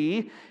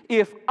me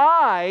if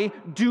I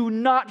do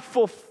not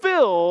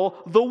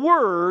fulfill the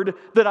word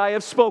that I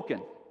have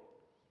spoken.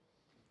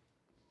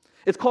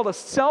 It's called a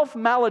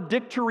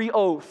self-maledictory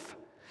oath.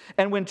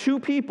 And when two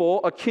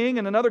people, a king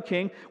and another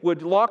king,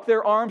 would lock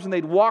their arms and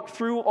they'd walk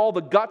through all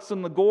the guts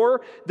and the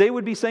gore, they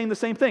would be saying the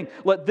same thing.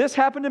 Let this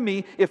happen to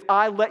me if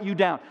I let you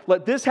down.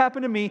 Let this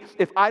happen to me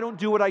if I don't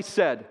do what I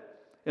said.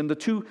 And the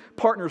two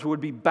partners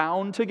would be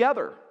bound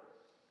together.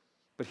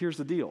 But here's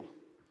the deal.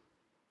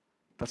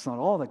 That's not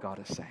all that God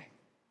is saying.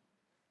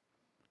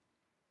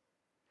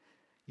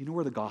 You know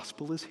where the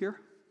gospel is here?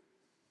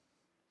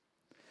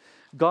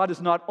 God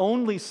is not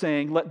only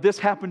saying, let this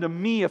happen to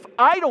me if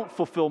I don't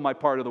fulfill my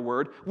part of the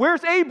word.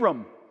 Where's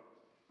Abram?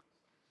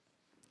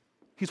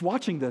 He's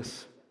watching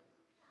this.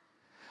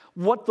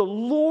 What the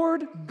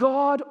Lord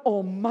God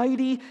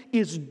Almighty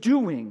is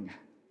doing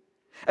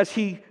as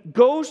He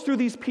goes through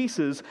these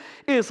pieces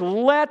is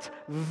let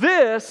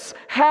this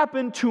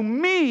happen to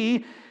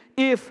me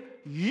if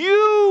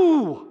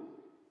you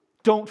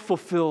don't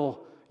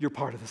fulfill your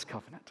part of this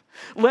covenant.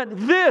 Let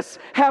this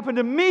happen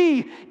to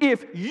me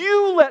if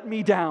you let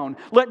me down.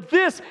 Let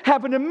this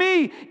happen to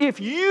me if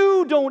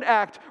you don't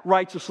act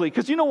righteously.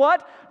 Because you know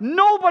what?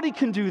 Nobody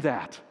can do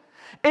that.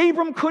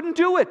 Abram couldn't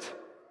do it.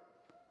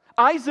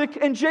 Isaac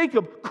and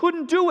Jacob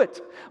couldn't do it.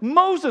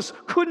 Moses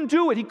couldn't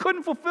do it. He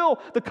couldn't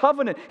fulfill the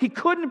covenant. He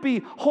couldn't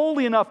be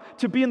holy enough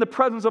to be in the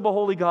presence of a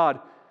holy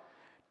God.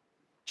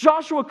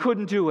 Joshua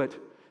couldn't do it.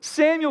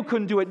 Samuel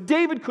couldn't do it.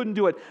 David couldn't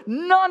do it.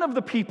 None of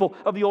the people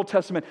of the Old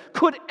Testament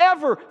could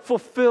ever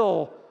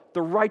fulfill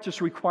the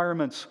righteous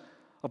requirements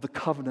of the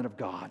covenant of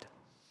God.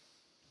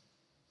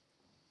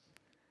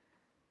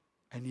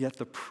 And yet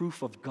the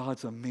proof of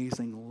God's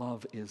amazing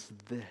love is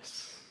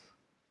this.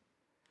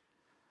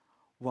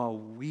 While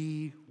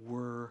we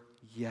were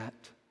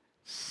yet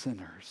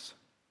sinners,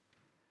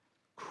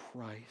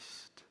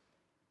 Christ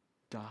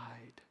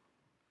died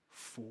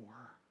for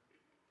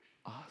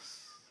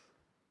us.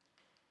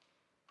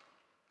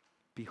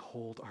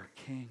 Behold our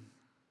King.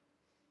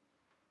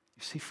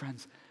 You see,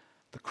 friends,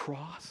 the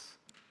cross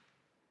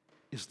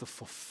is the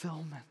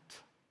fulfillment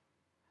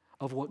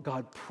of what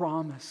God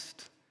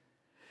promised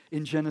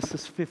in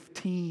Genesis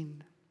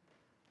 15.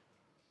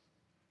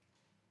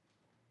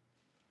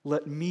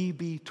 Let me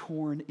be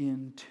torn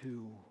in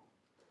two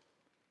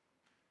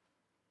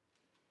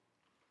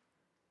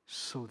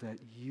so that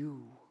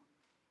you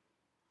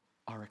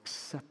are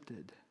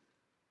accepted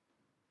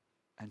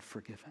and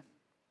forgiven.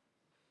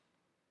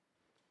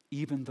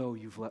 Even though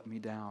you've let me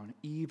down,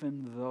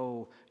 even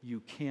though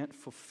you can't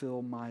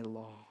fulfill my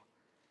law.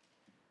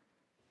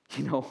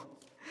 You know,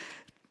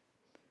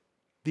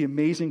 the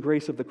amazing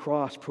grace of the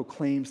cross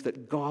proclaims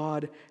that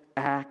God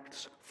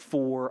acts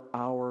for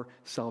our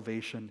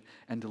salvation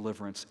and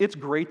deliverance. It's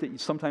great that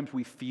sometimes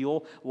we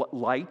feel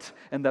light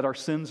and that our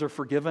sins are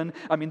forgiven.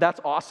 I mean, that's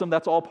awesome.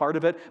 That's all part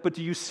of it. But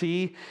do you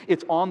see?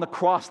 It's on the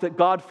cross that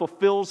God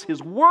fulfills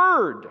His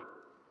word.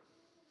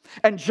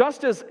 And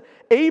just as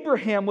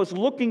Abraham was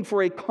looking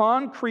for a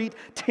concrete,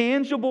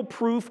 tangible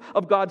proof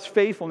of God's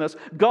faithfulness,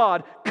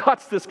 God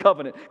cuts this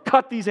covenant,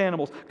 cut these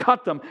animals,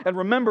 cut them. And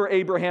remember,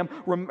 Abraham,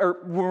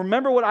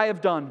 remember what I have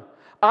done.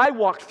 I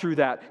walked through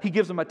that. He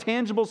gives them a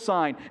tangible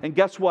sign. And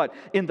guess what?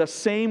 In the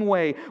same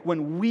way,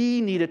 when we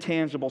need a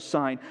tangible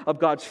sign of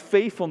God's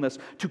faithfulness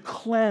to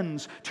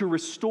cleanse, to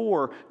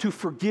restore, to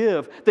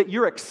forgive, that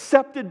you're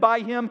accepted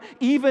by Him,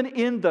 even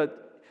in the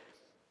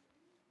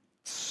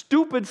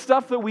stupid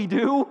stuff that we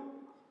do,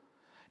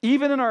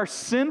 even in our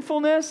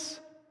sinfulness,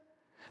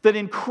 that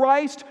in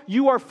Christ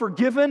you are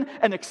forgiven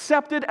and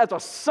accepted as a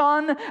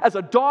son, as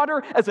a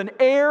daughter, as an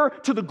heir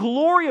to the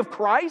glory of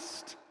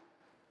Christ.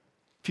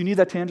 If you need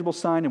that tangible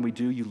sign, and we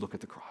do, you look at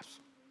the cross.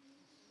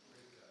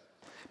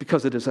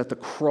 Because it is at the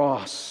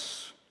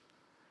cross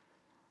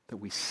that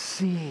we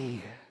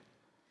see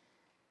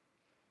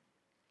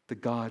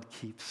that God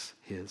keeps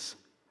his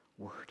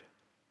word.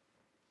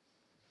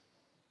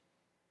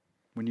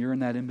 When you're in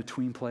that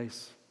in-between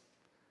place,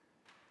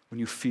 when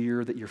you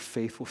fear that your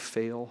faith will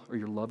fail or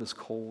your love is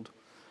cold,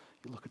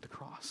 you look at the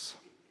cross.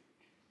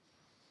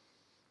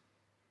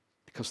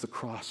 Because the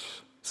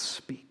cross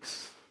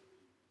speaks.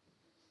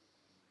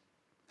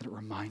 And it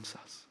reminds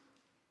us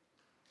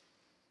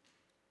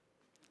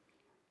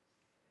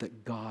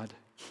that God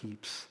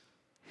keeps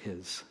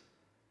his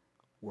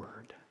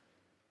word.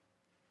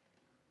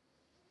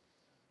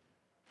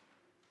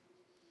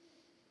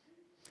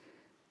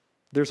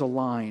 There's a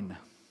line.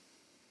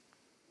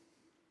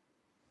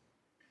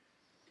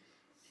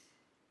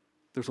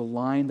 There's a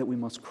line that we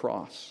must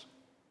cross.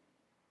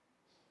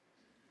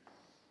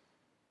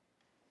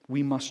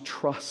 We must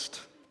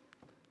trust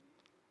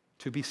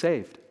to be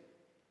saved.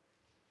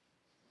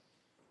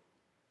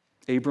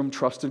 Abram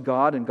trusted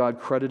God, and God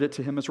credited it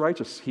to him as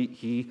righteous.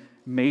 He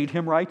made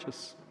him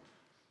righteous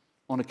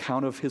on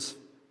account of his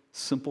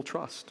simple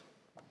trust.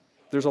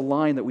 There's a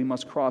line that we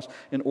must cross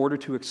in order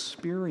to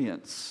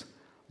experience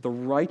the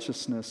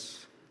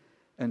righteousness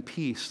and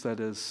peace that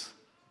is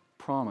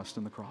promised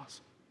in the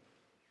cross.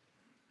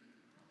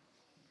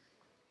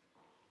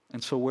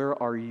 And so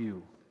where are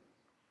you?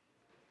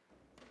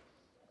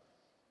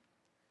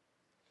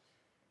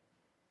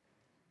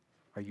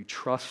 Are you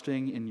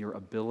trusting in your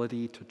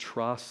ability to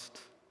trust?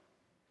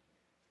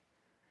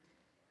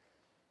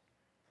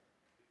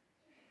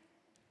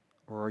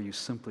 Or are you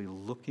simply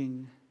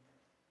looking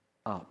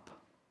up,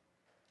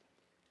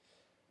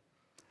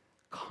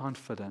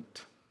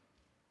 confident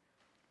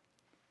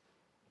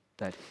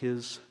that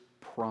his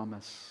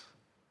promise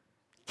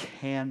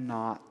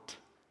cannot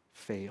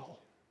fail?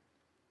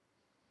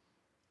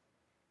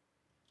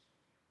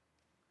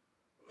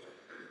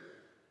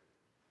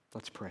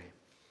 Let's pray.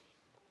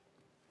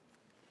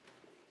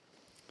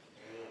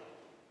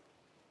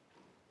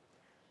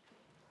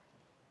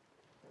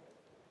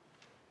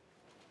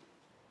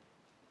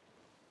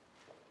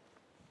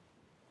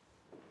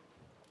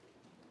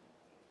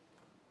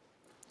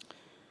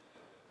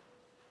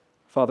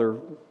 Father,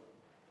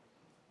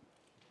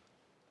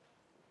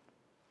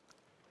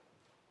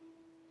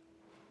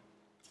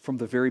 from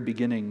the very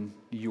beginning,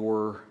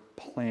 your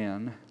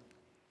plan,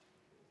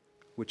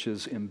 which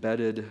is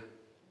embedded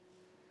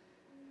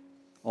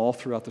all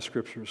throughout the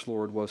Scriptures,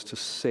 Lord, was to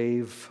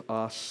save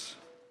us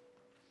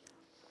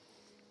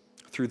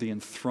through the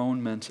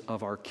enthronement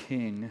of our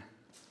King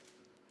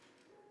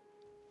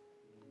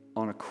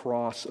on a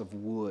cross of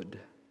wood.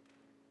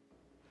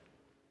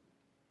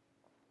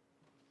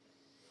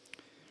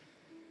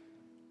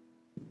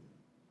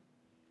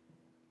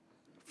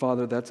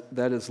 Father,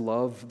 that is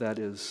love that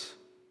is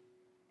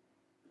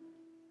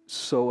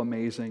so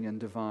amazing and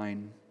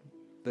divine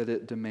that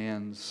it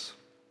demands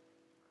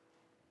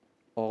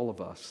all of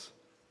us.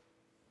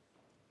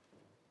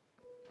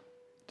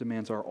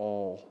 Demands our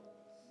all.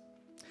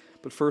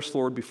 But first,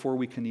 Lord, before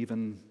we can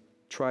even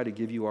try to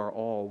give you our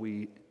all,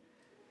 we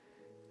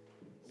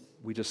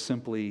just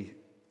simply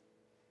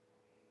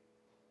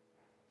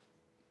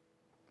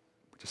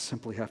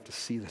have to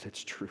see that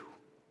it's true.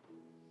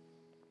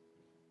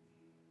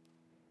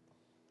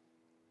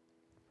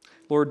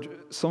 Lord,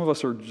 some of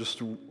us we're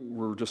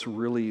just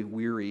really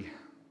weary.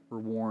 We're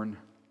worn.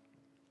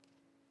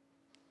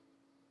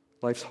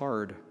 Life's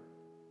hard,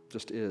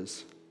 just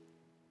is.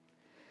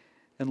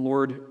 And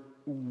Lord,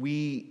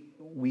 we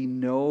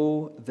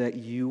know that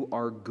you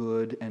are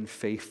good and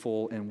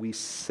faithful, and we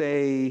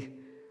say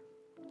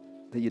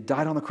that you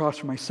died on the cross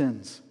for my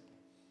sins.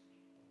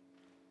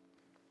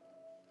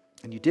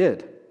 And you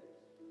did.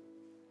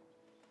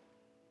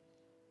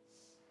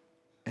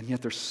 And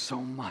yet there's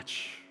so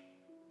much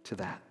to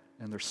that.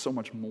 And there's so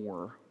much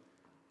more.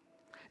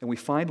 And we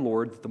find,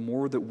 Lord, that the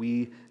more that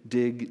we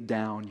dig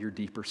down, you're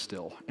deeper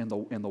still. And the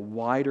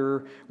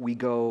wider we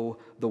go,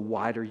 the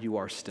wider you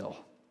are still.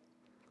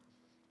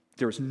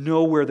 There is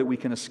nowhere that we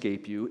can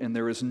escape you, and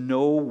there is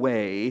no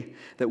way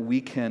that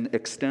we can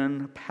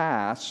extend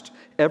past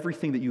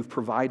everything that you've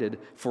provided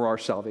for our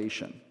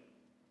salvation.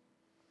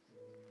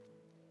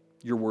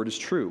 Your word is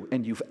true,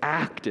 and you've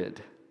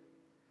acted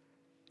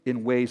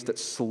in ways that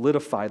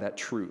solidify that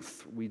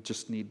truth. We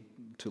just need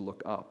to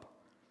look up.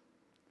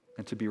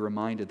 And to be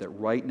reminded that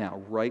right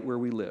now, right where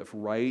we live,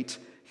 right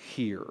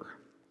here,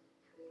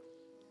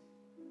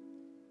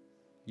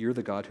 you're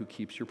the God who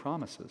keeps your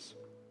promises.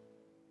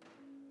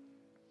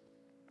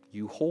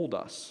 You hold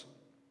us.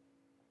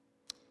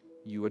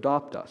 You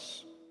adopt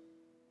us.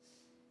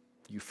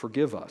 You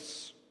forgive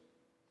us.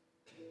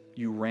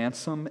 You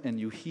ransom and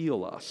you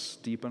heal us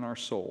deep in our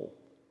soul.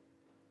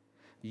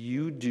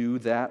 You do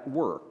that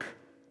work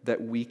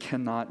that we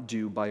cannot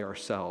do by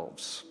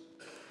ourselves.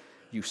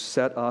 You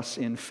set us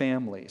in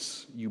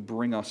families. You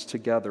bring us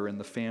together in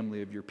the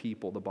family of your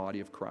people, the body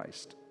of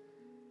Christ.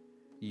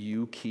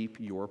 You keep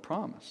your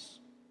promise.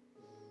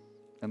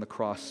 And the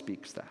cross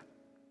speaks that.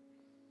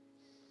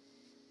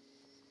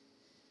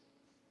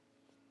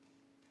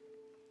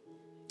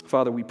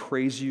 Father, we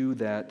praise you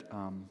that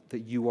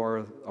you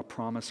are a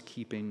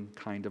promise-keeping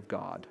kind of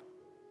God.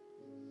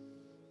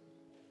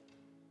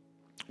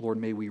 Lord,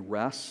 may we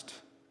rest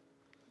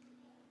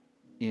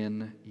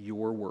in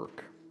your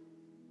work,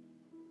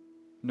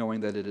 knowing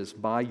that it is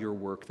by your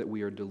work that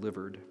we are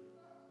delivered.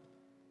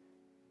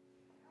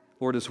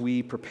 Lord, as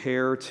we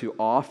prepare to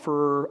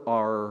offer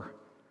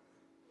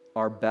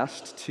our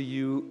best to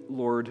you,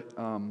 Lord,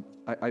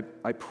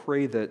 I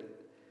pray that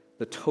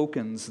the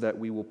tokens that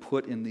we will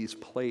put in these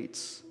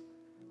plates,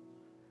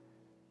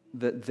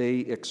 that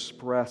they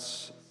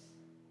express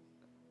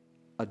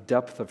a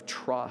depth of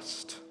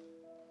trust.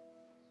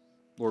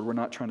 Lord, we're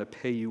not trying to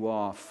pay you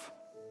off,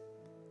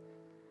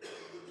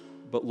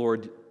 but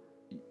Lord,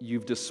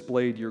 you've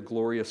displayed your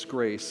glorious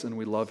grace, and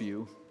we love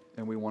you,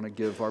 and we want to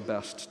give our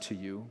best to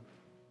you,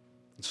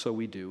 and so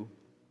we do.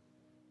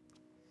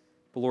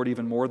 But Lord,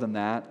 even more than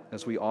that,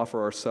 as we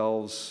offer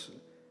ourselves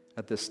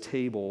at this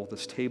table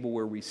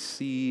where we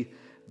see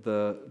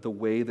the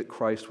way that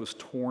Christ was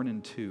torn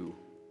in two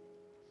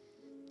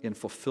in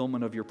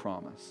fulfillment of your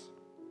promise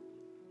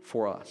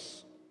for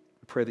us,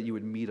 I pray that you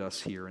would meet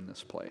us here in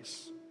this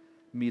place.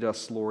 Meet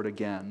us, Lord,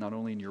 again, not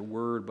only in your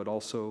word, but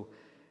also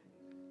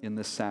in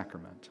this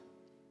sacrament,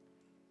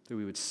 that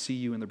we would see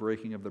you in the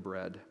breaking of the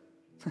bread.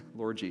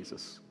 Lord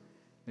Jesus,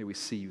 may we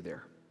see you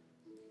there,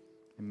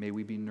 and may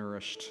we be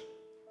nourished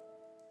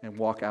and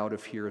walk out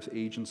of here as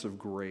agents of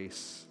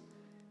grace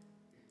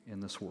in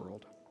this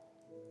world.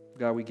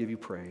 God, we give you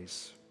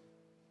praise.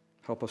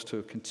 Help us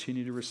to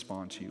continue to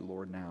respond to you,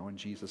 Lord, now in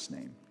Jesus'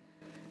 name.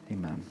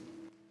 Amen.